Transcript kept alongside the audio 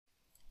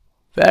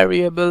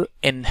Variable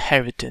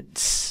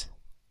inheritance.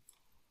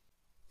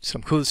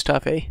 Some cool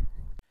stuff, eh?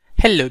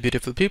 Hello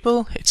beautiful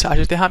people, it's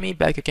Tehami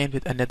back again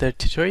with another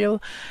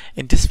tutorial.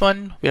 In this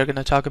one, we are going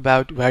to talk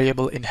about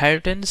variable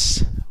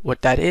inheritance,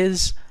 what that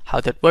is,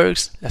 how that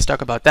works. Let's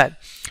talk about that.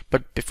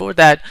 But before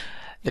that,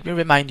 let me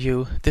remind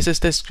you, this is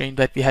the screen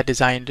that we had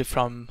designed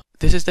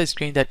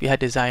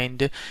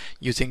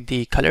using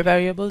the color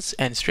variables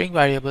and string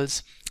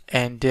variables,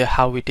 and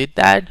how we did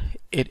that.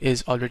 It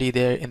is already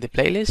there in the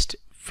playlist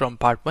from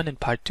part 1 and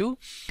part 2,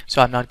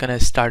 so I'm not gonna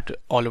start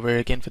all over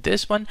again for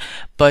this one,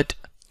 but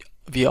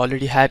we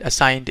already had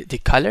assigned the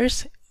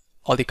colors,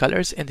 all the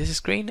colors in this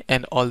screen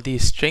and all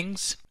these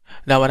strings.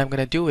 Now what I'm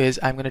gonna do is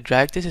I'm gonna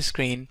drag this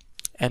screen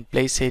and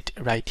place it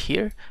right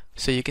here,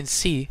 so you can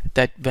see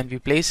that when we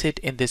place it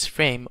in this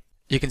frame,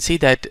 you can see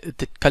that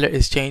the color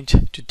is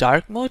changed to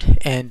dark mode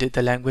and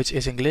the language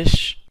is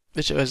English,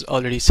 which was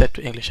already set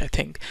to English, I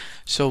think.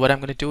 So what I'm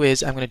going to do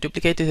is I'm going to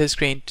duplicate this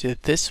screen to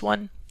this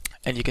one,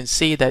 and you can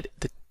see that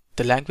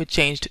the language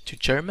changed to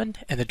German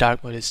and the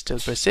dark mode is still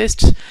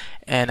persists.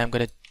 And I'm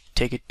going to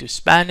take it to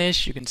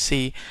Spanish. You can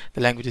see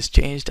the language is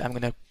changed. I'm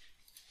going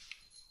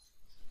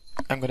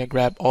to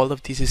grab all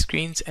of these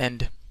screens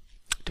and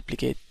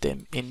duplicate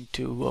them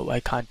into, oh,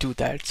 I can't do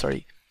that,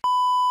 sorry.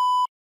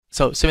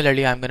 So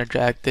similarly, I'm going to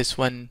drag this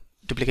one,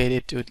 duplicate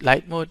it to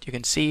light mode. You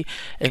can see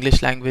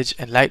English language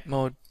and light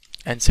mode,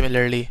 and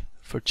similarly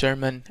for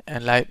German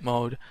and light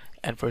mode,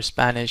 and for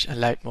Spanish and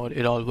light mode,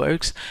 it all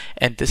works.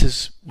 And this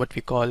is what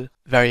we call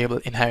variable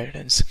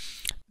inheritance.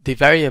 The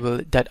variable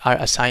that are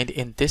assigned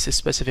in this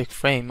specific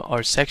frame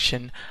or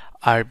section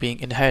are being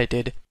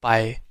inherited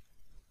by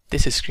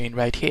this screen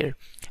right here.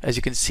 As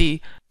you can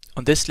see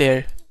on this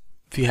layer,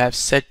 we have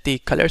set the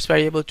colors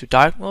variable to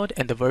dark mode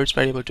and the words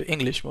variable to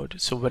English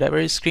mode. So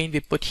whatever screen we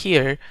put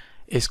here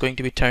is going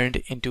to be turned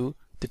into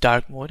the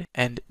dark mode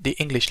and the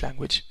English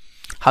language.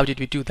 How did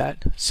we do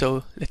that?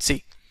 So let's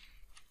see.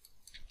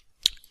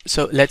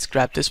 So let's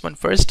grab this one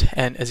first,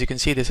 and as you can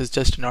see, this is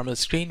just a normal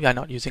screen. We are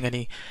not using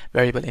any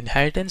variable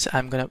inheritance.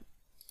 I'm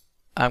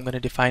gonna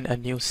define a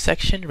new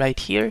section right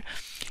here,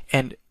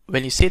 and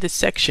when you say the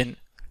section,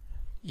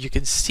 you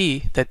can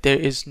see that there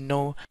is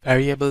no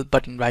variable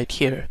button right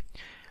here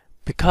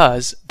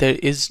because there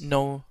is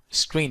no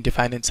screen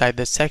defined inside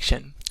this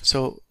section.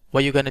 So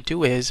what you're gonna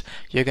do is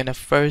you're gonna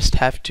first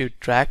have to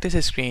drag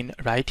this screen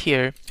right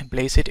here and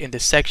place it in the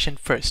section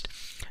first.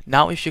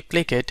 Now if you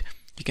click it,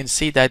 you can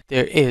see that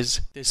there is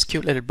this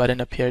cute little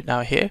button appeared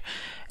now here,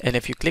 and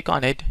if you click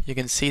on it, you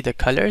can see the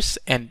colors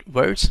and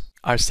words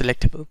are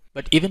selectable.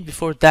 But even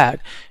before that,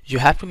 you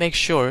have to make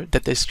sure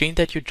that the screen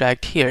that you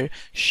dragged here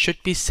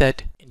should be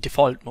set in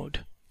default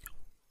mode.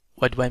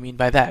 What do I mean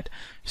by that?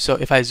 So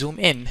if I zoom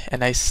in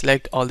and I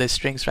select all the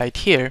strings right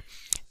here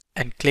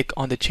and click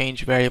on the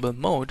change variable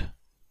mode,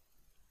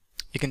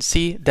 you can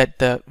see that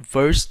the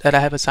words that I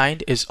have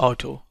assigned is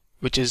auto,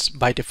 which is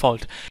by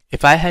default.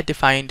 If I had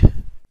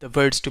defined the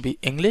words to be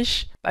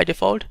English by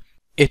default,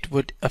 it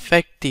would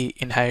affect the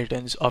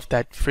inheritance of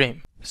that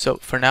frame. So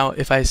for now,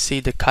 if I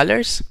see the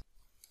colors,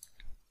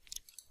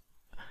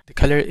 the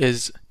color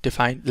is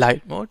defined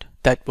light mode.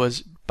 That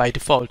was by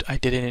default. I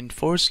didn't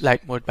enforce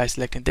light mode by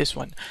selecting this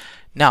one.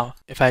 Now,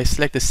 if I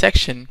select the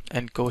section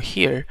and go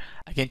here,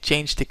 I can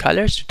change the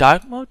colors to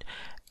dark mode,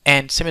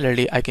 and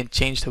similarly, I can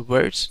change the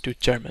words to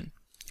German.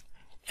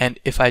 And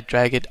if I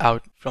drag it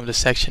out from the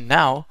section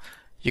now,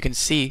 you can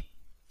see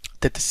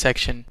that the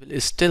section will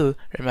still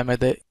remember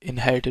the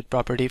inherited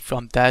property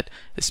from that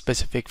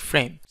specific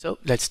frame. So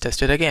let's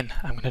test it again.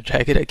 I'm going to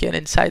drag it again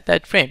inside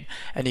that frame,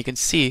 and you can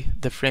see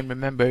the frame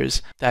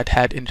remembers that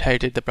had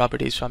inherited the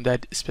properties from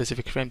that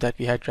specific frame that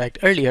we had dragged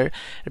earlier,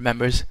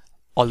 remembers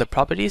all the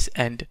properties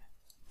and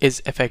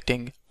is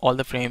affecting all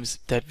the frames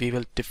that we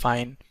will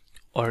define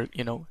or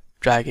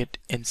drag it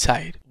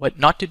inside. What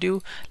not to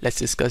do, let's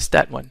discuss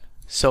that one.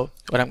 So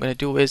what I'm going to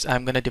do is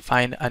I'm going to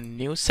define a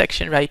new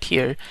section right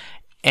here,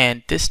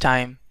 and this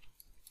time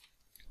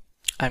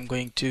I'm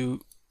going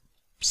to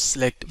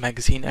select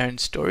magazine and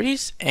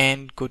stories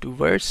and go to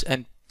words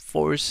and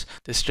force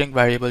the string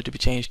variable to be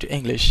changed to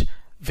English,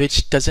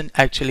 which doesn't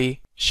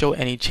actually show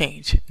any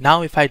change.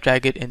 Now if I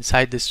drag it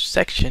inside this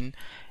section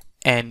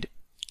and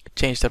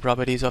change the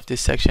properties of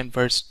this section,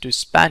 words to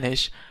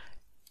Spanish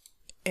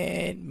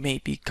and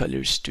maybe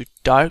colors to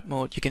dark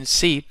mode, you can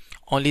see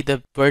only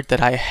the word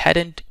that I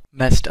hadn't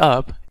messed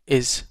up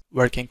is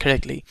working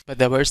correctly, but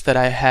the words that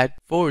I had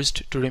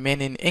forced to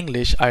remain in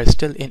English are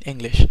still in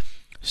English.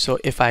 So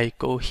if I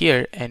go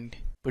here and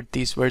put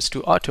these words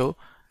to auto,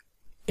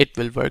 it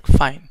will work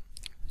fine,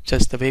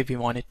 just the way we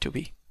want it to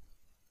be.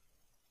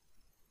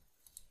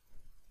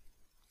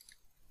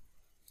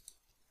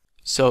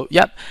 So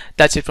yep,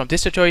 that's it from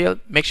this tutorial.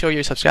 Make sure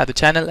you subscribe to the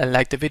channel and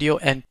like the video,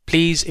 and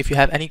please, if you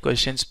have any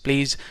questions,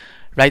 please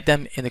write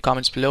them in the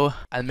comments below.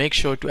 I'll make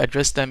sure to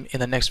address them in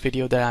the next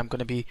video that I'm going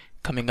to be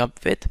coming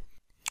up with.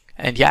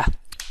 And yeah,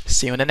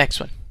 see you in the next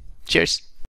one. Cheers.